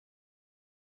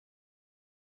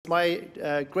It's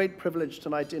my great privilege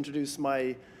tonight to introduce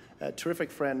my terrific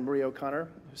friend, Marie O'Connor,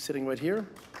 who's sitting right here.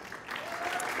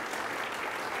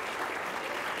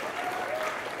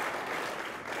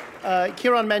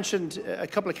 Kieran mentioned a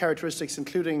couple of characteristics,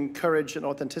 including courage and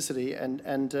authenticity,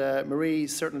 and Marie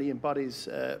certainly embodies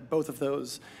both of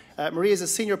those. Marie is a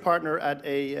senior partner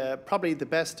at probably the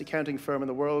best accounting firm in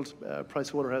the world,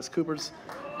 PricewaterhouseCoopers.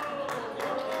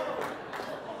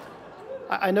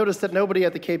 I noticed that nobody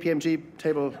at the KPMG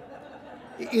table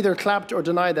either clapped or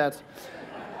denied that.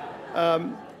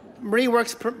 Marie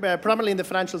works predominantly in the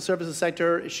financial services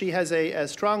sector. She has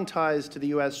strong ties to the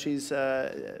US. She's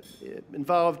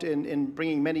involved in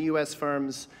bringing many US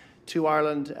firms to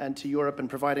Ireland and to Europe and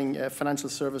providing financial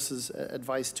services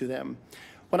advice to them.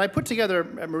 When I put together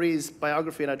Marie's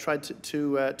biography and I tried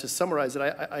to summarize it,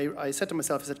 I said to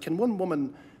myself, I said, can one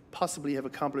woman possibly have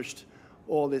accomplished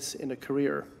all this in a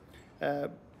career?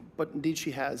 But indeed she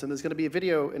has, and there's going to be a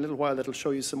video in a little while that'll show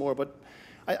you some more. But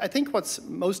I think what's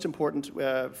most important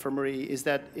for Marie is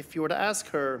that if you were to ask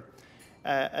her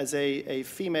as a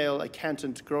female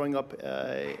accountant growing up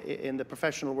in the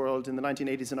professional world in the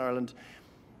 1980s in Ireland,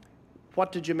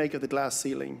 what did you make of the glass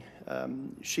ceiling?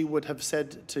 She would have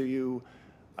said to you,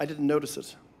 I didn't notice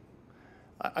it.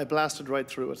 I blasted right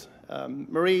through it.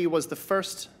 Marie was the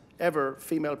first ever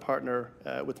female partner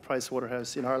with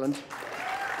Pricewaterhouse in Ireland.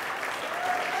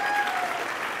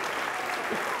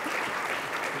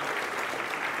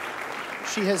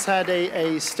 She has had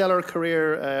a stellar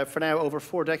career for now over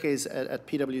 4 decades at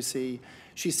PwC.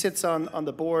 She sits on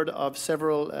the board of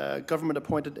several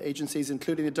government-appointed agencies,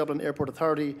 including the Dublin Airport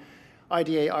Authority,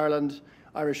 IDA Ireland,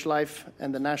 Irish Life,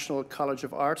 and the National College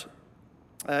of Art.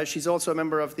 She's also a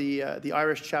member of the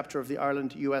Irish chapter of the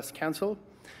Ireland-US Council.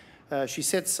 She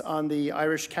sits on the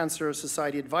Irish Cancer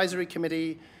Society Advisory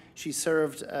Committee. She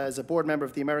served as a board member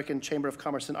of the American Chamber of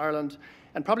Commerce in Ireland.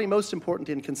 And probably most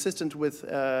importantly and consistent with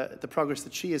the progress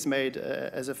that she has made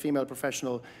as a female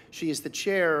professional, she is the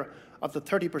chair of the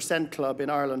 30% Club in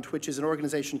Ireland, which is an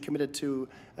organization committed to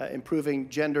improving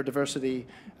gender diversity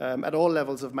at all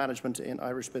levels of management in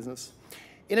Irish business.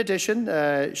 In addition,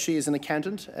 she is an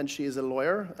accountant and she is a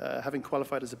lawyer, having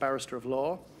qualified as a barrister of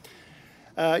law.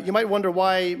 You might wonder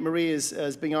why Marie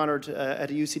is being honored at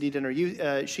a UCD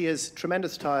dinner. She has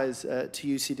tremendous ties to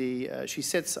UCD. She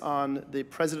sits on the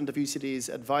president of UCD's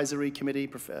advisory committee,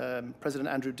 President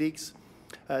Andrew Deeks.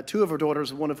 2 of her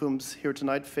daughters, one of whom's here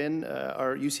tonight, Finn,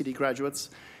 are UCD graduates.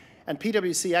 And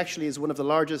PwC actually is one of the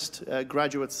largest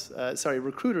recruiters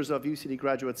of UCD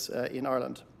graduates in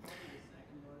Ireland.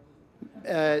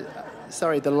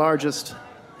 The largest.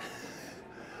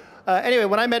 Anyway,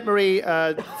 when I met Marie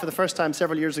for the first time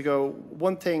several years ago,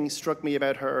 one thing struck me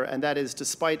about her, and that is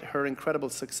despite her incredible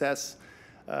success,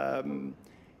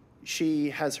 she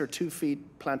has her 2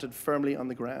 feet planted firmly on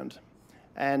the ground.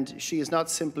 And she is not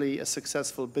simply a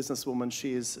successful businesswoman,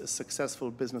 she is a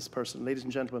successful business person. Ladies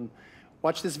and gentlemen,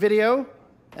 watch this video,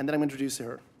 and then I'm going to introduce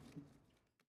her.